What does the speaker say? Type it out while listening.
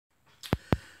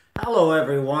Hello,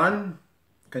 everyone.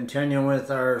 Continuing with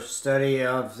our study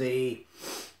of the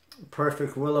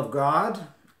perfect will of God,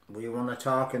 we want to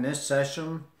talk in this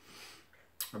session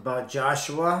about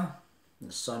Joshua,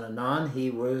 the son of Nun. He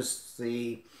was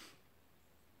the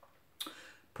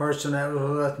person that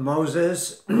was with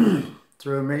Moses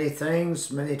through many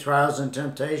things, many trials and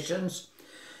temptations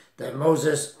that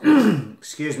Moses,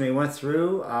 went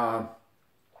through.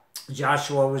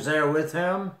 Joshua was there with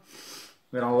him.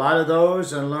 We had a lot of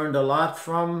those and learned a lot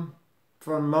from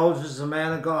Moses, the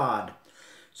man of God.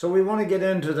 So we want to get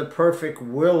into the perfect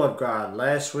will of God.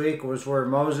 Last week was where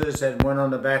Moses had went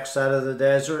on the backside of the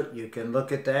desert. You can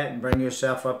look at that and bring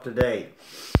yourself up to date.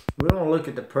 We want to look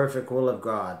at the perfect will of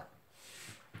God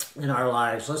in our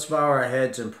lives. Let's bow our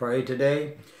heads and pray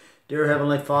today. Dear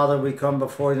Heavenly Father, we come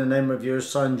before you in the name of your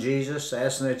Son, Jesus,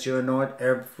 asking that you anoint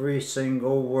every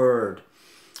single word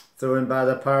through and by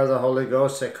the power of the Holy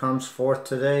Ghost that comes forth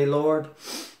today, Lord,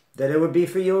 that it would be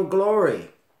for your glory.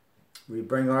 We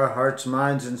bring our hearts,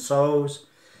 minds, and souls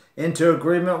into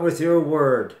agreement with your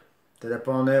word, that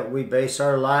upon it we base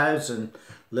our lives and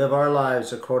live our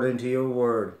lives according to your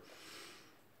word.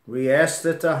 We ask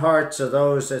that the hearts of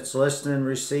those that's listening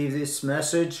receive this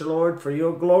message, Lord, for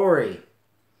your glory,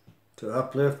 to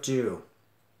uplift you.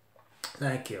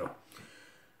 Thank you.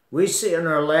 We see in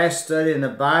our last study in the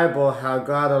Bible how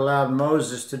God allowed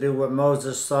Moses to do what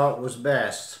Moses thought was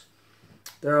best.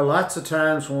 There are lots of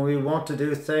times when we want to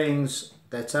do things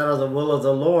that's out of the will of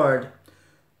the Lord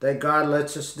that God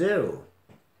lets us do.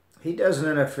 He doesn't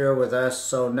interfere with us.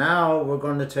 So now we're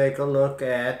going to take a look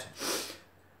at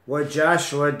what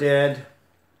Joshua did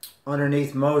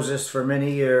underneath Moses for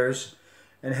many years,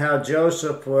 and how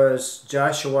Joshua,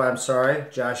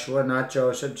 not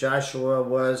Joseph. Joshua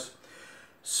was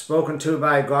spoken to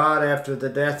by God after the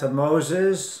death of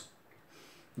Moses,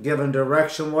 given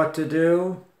direction what to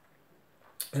do.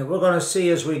 And we're going to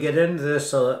see as we get into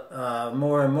this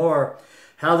more and more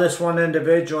how this one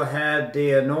individual had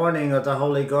the anointing of the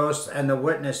Holy Ghost and the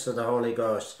witness of the Holy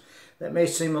Ghost. That may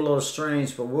seem a little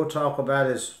strange, but we'll talk about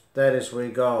that as we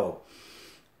go.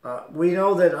 We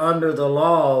know that under the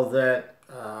law that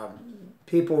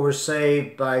people were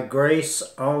saved by grace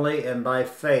only and by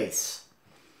faith.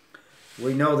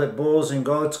 We know that bulls and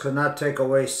goats could not take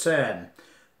away sin.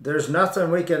 There's nothing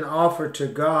we can offer to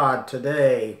God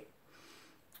today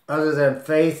other than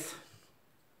faith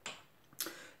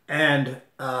and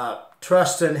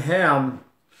trust in Him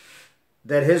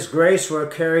that His grace will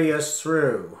carry us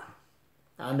through.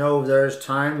 I know there's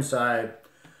times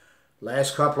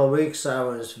last couple of weeks I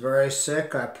was very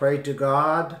sick. I prayed to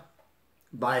God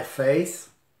by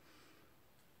faith.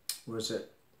 Was it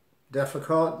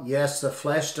difficult? Yes, the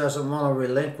flesh doesn't want to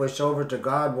relinquish over to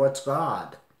God what's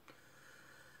God.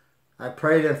 I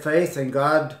prayed in faith and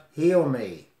God healed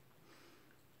me.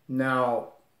 Now,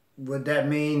 would that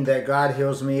mean that God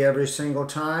heals me every single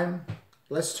time?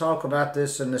 Let's talk about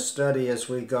this in the study as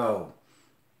we go.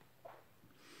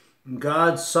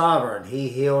 God's sovereign. He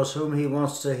heals whom He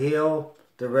wants to heal.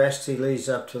 The rest He leaves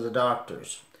up to the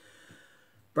doctors.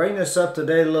 Bring us up to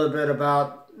date a little bit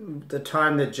about the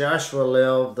time that Joshua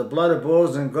lived. The blood of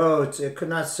bulls and goats, it could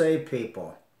not save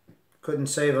people. Couldn't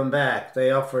save them back.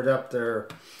 They offered up their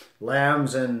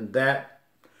lambs and that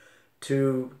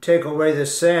to take away the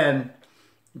sin,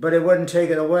 but it wouldn't take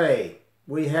it away.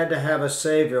 We had to have a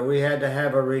Savior. We had to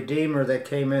have a Redeemer that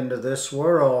came into this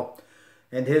world,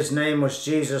 and His name was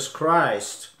Jesus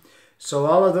Christ. So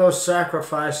all of those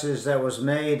sacrifices that was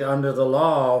made under the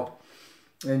law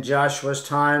in Joshua's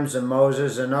times and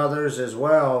Moses and others as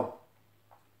well,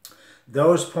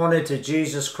 those pointed to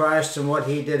Jesus Christ and what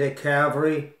He did at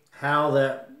Calvary. How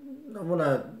that, I want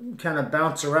to kind of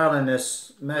bounce around in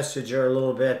this message here a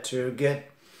little bit to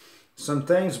get some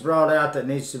things brought out that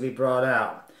needs to be brought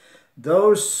out.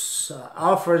 Those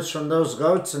offerings from those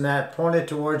goats and that pointed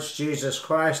towards Jesus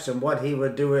Christ and what He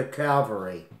would do at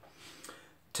Calvary.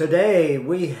 Today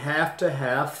we have to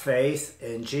have faith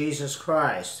in Jesus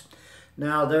Christ.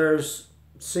 Now,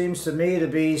 seems to me to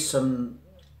be some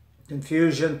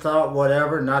confusion, thought,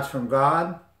 whatever, not from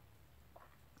God.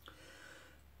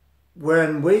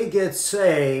 When we get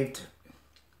saved,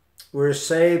 we're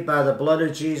saved by the blood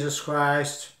of Jesus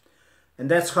Christ,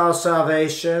 and that's called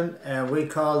salvation, and we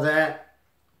call that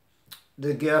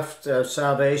the gift of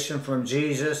salvation from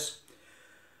Jesus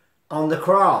on the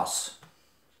cross.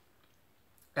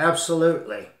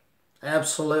 Absolutely.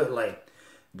 Absolutely.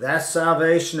 That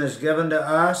salvation is given to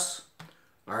us.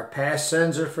 Our past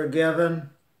sins are forgiven.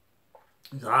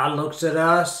 God looks at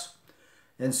us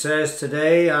and says,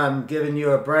 today I'm giving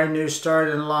you a brand new start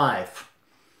in life.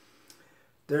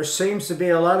 There seems to be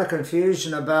a lot of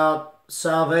confusion about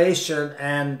salvation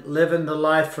and living the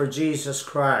life for Jesus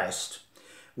Christ,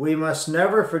 we must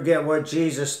never forget what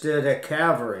Jesus did at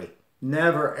Calvary.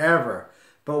 Never, ever.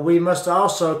 But we must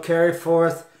also carry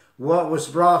forth what was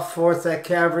brought forth at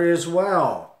Calvary as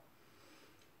well.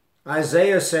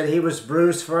 Isaiah said he was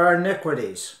bruised for our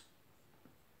iniquities.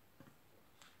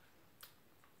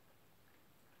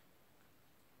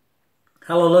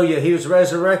 Hallelujah. He was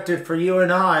resurrected for you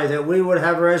and I, that we would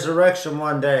have resurrection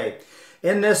one day.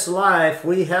 In this life,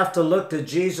 we have to look to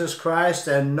Jesus Christ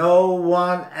and no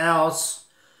one else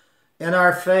in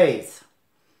our faith.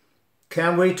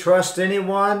 Can we trust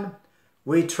anyone?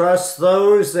 We trust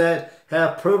those that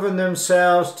have proven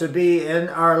themselves to be in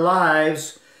our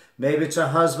lives. Maybe it's a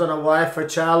husband, a wife, a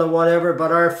child, or whatever,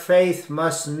 but our faith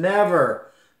must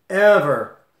never,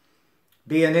 ever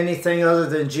be in anything other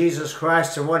than Jesus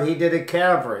Christ and what he did at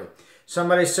Calvary.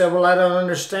 Somebody said, well, I don't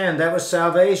understand. That was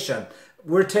salvation.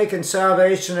 We're taking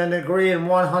salvation and agreeing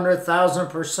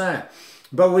 100,000%.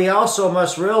 But we also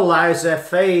must realize that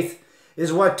faith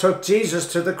is what took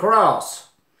Jesus to the cross.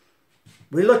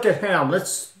 We look at him.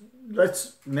 Let's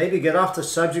maybe get off the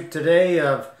subject today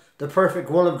of the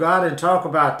perfect will of God and talk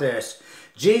about this.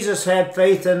 Jesus had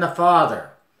faith in the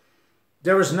Father.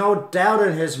 There was no doubt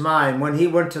in his mind when he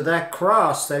went to that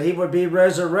cross that he would be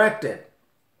resurrected.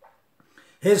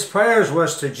 His prayers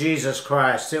was to Jesus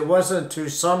Christ. It wasn't to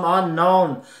some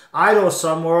unknown idol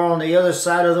somewhere on the other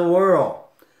side of the world.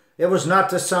 It was not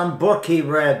to some book he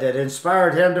read that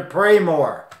inspired him to pray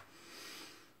more.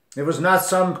 It was not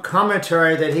some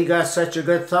commentary that he got such a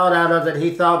good thought out of that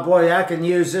he thought, boy, I can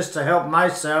use this to help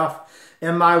myself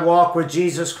in my walk with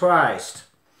Jesus Christ.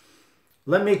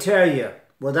 Let me tell you,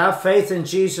 without faith in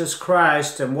Jesus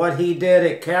Christ and what he did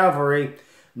at Calvary,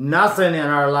 nothing in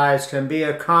our lives can be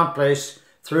accomplished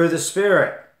through the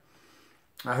Spirit.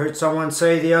 I heard someone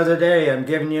say the other day, I'm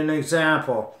giving you an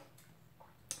example.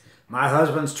 My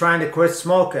husband's trying to quit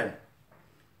smoking.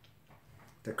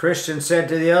 The Christian said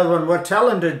to the other one, well, tell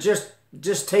him to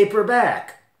just taper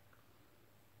back.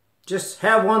 Just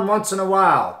have one once in a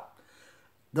while.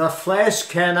 The flesh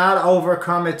cannot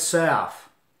overcome itself.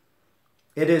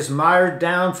 It is mired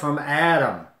down from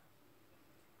Adam.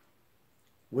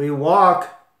 We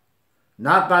walk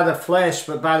not by the flesh,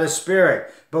 but by the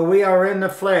Spirit. But we are in the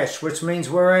flesh, which means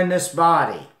we're in this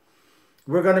body.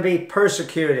 We're going to be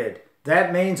persecuted.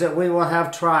 That means that we will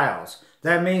have trials.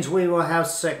 That means we will have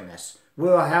sickness. We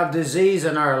will have disease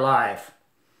in our life.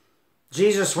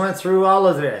 Jesus went through all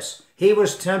of this. He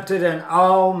was tempted in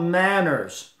all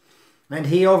manners, and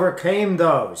he overcame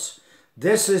those.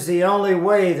 This is the only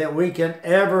way that we can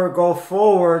ever go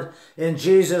forward in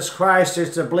Jesus Christ,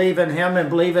 is to believe in him and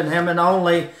believe in him and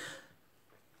only.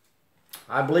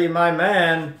 I believe my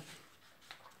man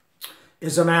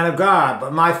is a man of God,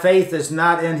 but my faith is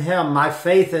not in him. My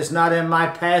faith is not in my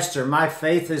pastor. My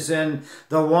faith is in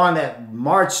the one that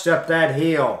marched up that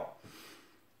hill,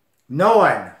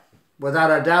 knowing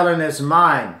without a doubt in his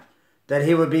mind that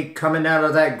he would be coming out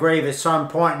of that grave at some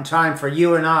point in time for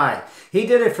you and I. He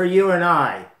did it for you and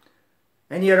I.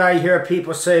 And yet I hear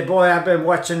people say, boy, I've been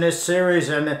watching this series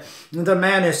and the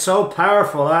man is so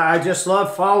powerful. I just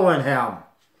love following him.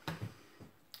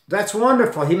 That's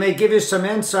wonderful. He may give you some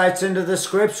insights into the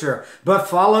scripture, but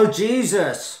follow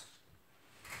Jesus.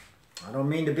 I don't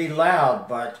mean to be loud,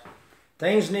 but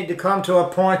things need to come to a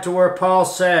point to where Paul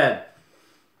said,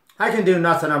 I can do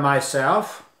nothing of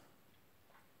myself.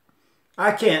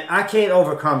 I can't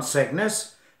overcome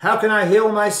sickness. How can I heal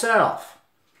myself?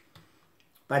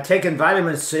 By taking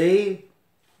vitamin C,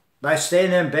 by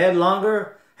staying in bed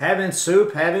longer, having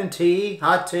soup, having tea,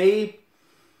 hot tea.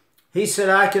 He said,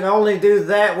 I can only do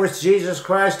that which Jesus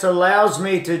Christ allows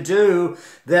me to do,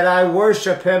 that I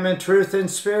worship him in truth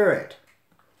and spirit.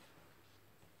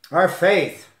 Our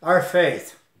faith.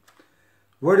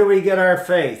 Where do we get our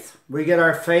faith? We get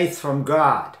our faith from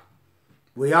God.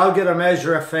 We all get a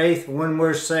measure of faith when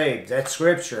we're saved. That's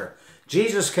scripture.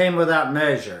 Jesus came without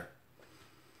measure.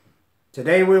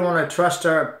 Today we want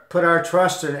to put our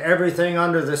trust in everything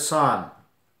under the sun.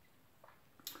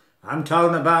 I'm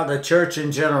talking about the church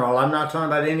in general. I'm not talking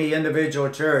about any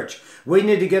individual church. We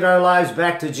need to get our lives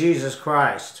back to Jesus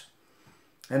Christ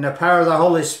and the power of the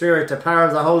Holy Spirit, the power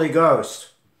of the Holy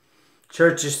Ghost.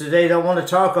 Churches today don't want to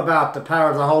talk about the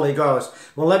power of the Holy Ghost.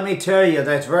 Well, let me tell you,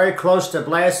 that's very close to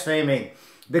blaspheming,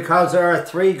 because there are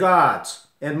three gods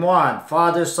in one,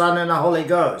 Father, Son, and the Holy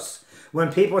Ghost.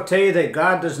 When people tell you that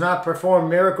God does not perform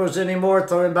miracles anymore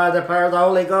through and by the power of the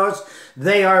Holy Ghost,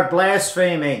 they are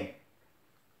blaspheming.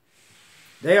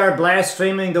 They are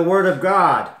blaspheming the Word of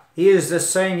God. He is the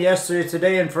same yesterday,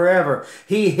 today, and forever.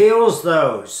 He heals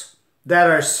those that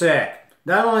are sick.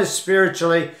 not only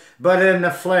spiritually, but in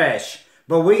the flesh.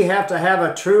 But we have to have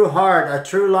a true heart, a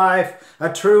true life,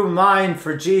 a true mind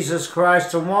for Jesus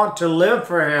Christ, to want to live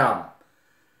for Him,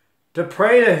 to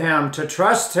pray to Him, to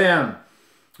trust Him,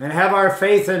 and have our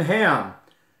faith in Him.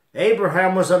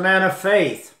 Abraham was a man of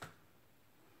faith.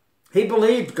 He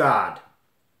believed God.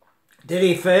 Did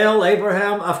he fail,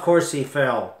 Abraham? Of course he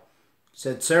fell.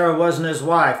 Said Sarah wasn't his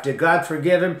wife. Did God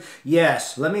forgive him?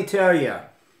 Yes. Let me tell you,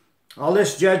 all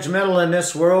this judgmental in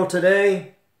this world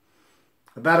today,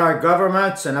 about our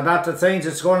governments and about the things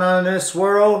that's going on in this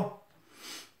world,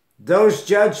 those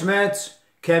judgments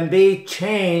can be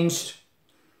changed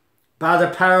by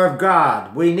the power of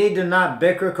God. We need to not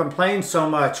bicker, complain so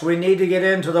much. We need to get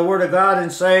into the Word of God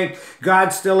and say,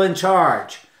 God's still in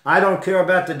charge. I don't care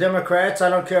about the Democrats. I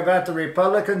don't care about the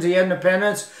Republicans, the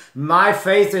Independents. My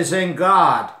faith is in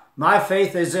God. My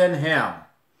faith is in Him.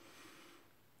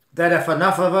 That if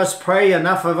enough of us pray,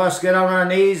 enough of us get on our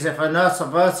knees, if enough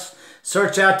of us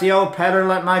search out the old pattern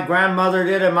like my grandmother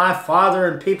did and my father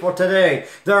and people today,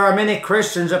 there are many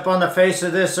Christians upon the face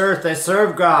of this earth that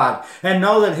serve God and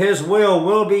know that His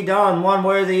will be done one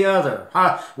way or the other.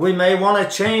 We may want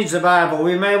to change the Bible.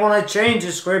 We may want to change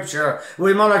the Scripture.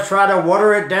 We want to try to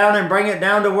water it down and bring it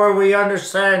down to where we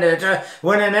understand it,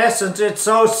 when in essence it's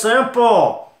so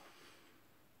simple.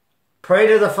 Pray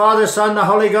to the Father, Son, the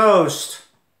Holy Ghost.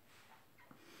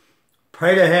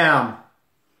 Pray to Him.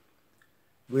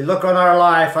 We look on our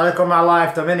life, I look on my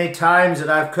life, the many times that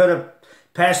I could have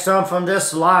passed on from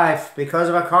this life because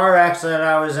of a car accident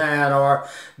I was in, or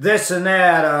this and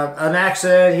that, an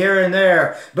accident here and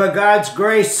there. But God's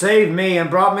grace saved me and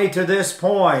brought me to this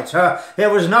point.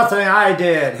 It was nothing I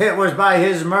did. It was by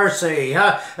His mercy.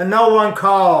 And no one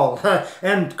called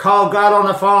and called God on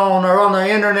the phone or on the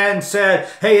internet and said,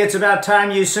 hey, it's about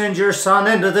time you send your Son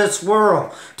into this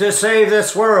world to save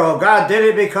this world. God did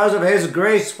it because of His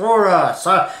grace for us.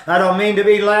 I don't mean to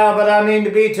be loud, but I mean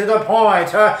to be to the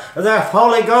point. The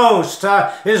Holy Ghost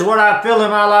is what I feel in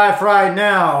my life right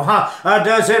now.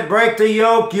 Does it break the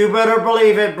yoke? You better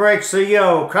believe it breaks the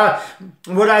yoke.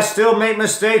 Would I still make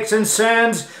mistakes and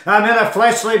sins? I'm in a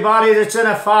fleshly body that's in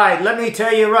a fight. Let me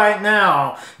tell you right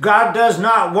now, God does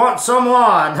not want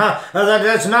someone that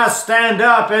does not stand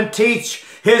up and teach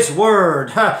His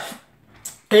Word.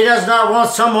 He does not want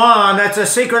someone that's a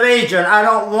secret agent. I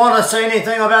don't want to say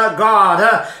anything about God.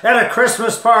 At a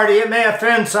Christmas party, it may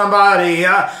offend somebody.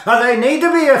 They need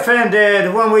to be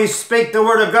offended when we speak the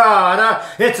Word of God.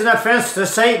 It's an offense to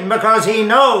Satan because he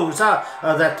knows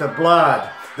that the blood,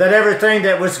 that everything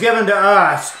that was given to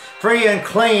us, free and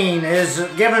clean, is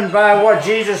given by what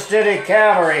Jesus did at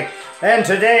Calvary. And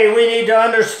today we need to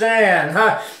understand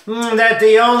that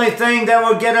the only thing that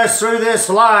will get us through this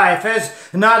life is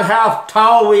not how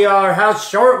tall we are, how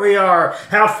short we are,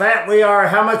 how fat we are,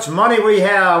 how much money we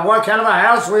have, what kind of a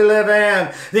house we live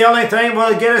in. The only thing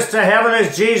that will get us to heaven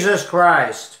is Jesus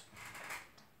Christ.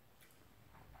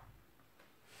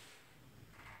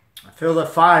 I feel the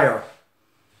fire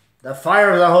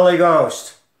of the Holy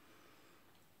Ghost.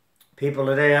 People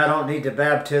today, I don't need the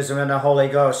baptism in the Holy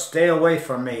Ghost. Stay away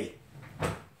from me.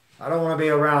 I don't want to be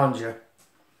around you.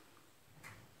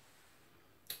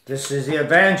 This is the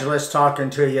evangelist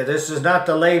talking to you. This is not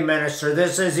the lay minister.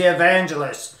 This is the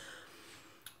evangelist.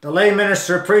 The lay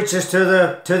minister preaches to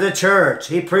the church.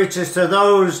 He preaches to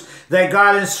those that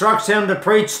God instructs him to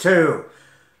preach to.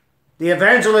 The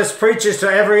evangelist preaches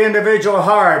to every individual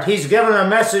heart. He's given a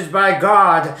message by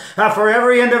God for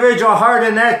every individual heart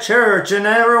in that church and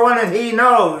everyone that he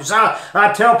knows.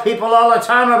 I tell people all the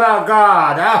time about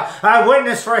God. I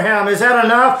witness for Him. Is that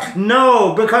enough?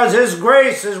 No, because His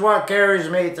grace is what carries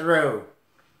me through.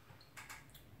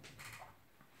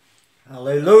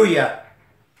 Hallelujah.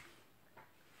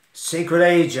 Secret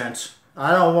agents.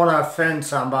 I don't want to offend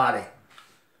somebody.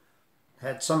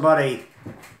 Had somebody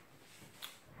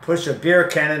push a beer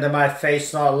can into my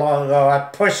face not long ago. I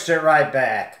pushed it right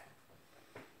back.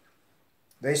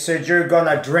 They said, you're going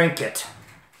to drink it.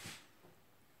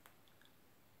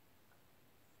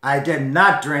 I did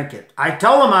not drink it. I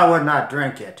told them I would not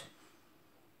drink it.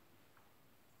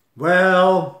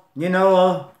 Well, you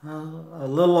know, a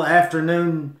little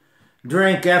afternoon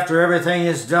drink after everything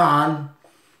is done,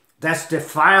 that's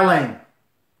defiling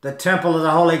the temple of the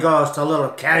Holy Ghost. A little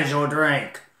casual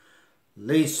drink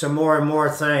leads to more and more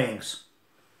things.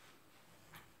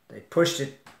 They pushed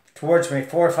it towards me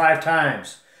 4 or 5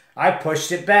 times. I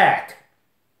pushed it back.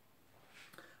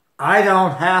 I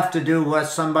don't have to do what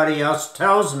somebody else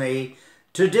tells me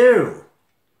to do.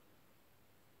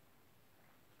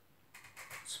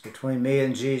 It's between me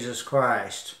and Jesus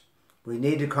Christ. We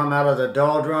need to come out of the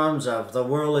doldrums of the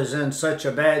world is in such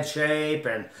a bad shape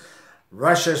and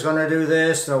Russia's going to do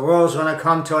this, the world's going to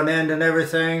come to an end and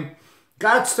everything.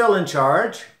 God's still in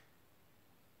charge.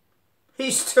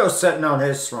 He's still sitting on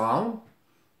his throne.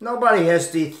 Nobody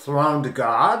has dethroned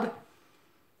God.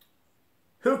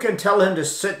 Who can tell him to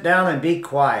sit down and be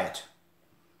quiet?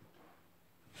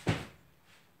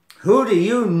 Who do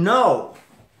you know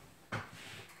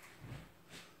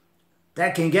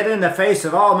that can get in the face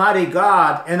of Almighty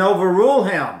God and overrule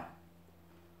him?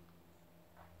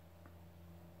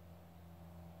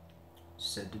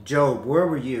 Said to Job, where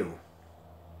were you?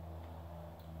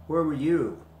 Where were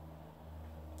you?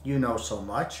 You know so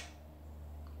much.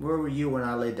 Where were you when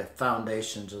I laid the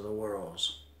foundations of the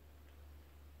worlds?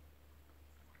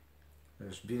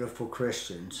 There's beautiful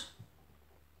Christians.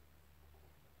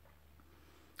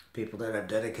 People that have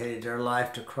dedicated their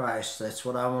life to Christ. That's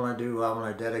what I want to do. I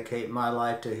want to dedicate my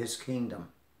life to his kingdom.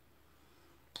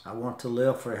 I want to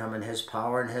live for him in his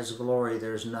power and his glory.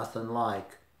 There's nothing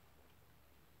like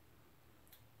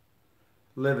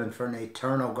living for an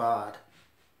eternal God.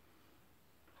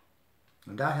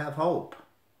 And I have hope.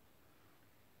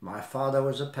 My father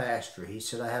was a pastor. He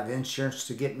said, I have insurance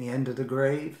to get me into the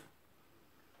grave.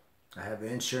 I have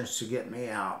insurance to get me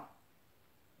out.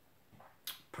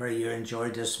 Pray you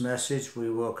enjoyed this message. We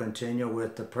will continue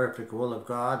with the perfect will of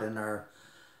God in our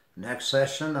next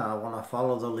session. I want to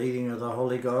follow the leading of the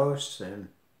Holy Ghost and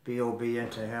be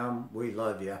obedient to him. We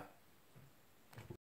love you.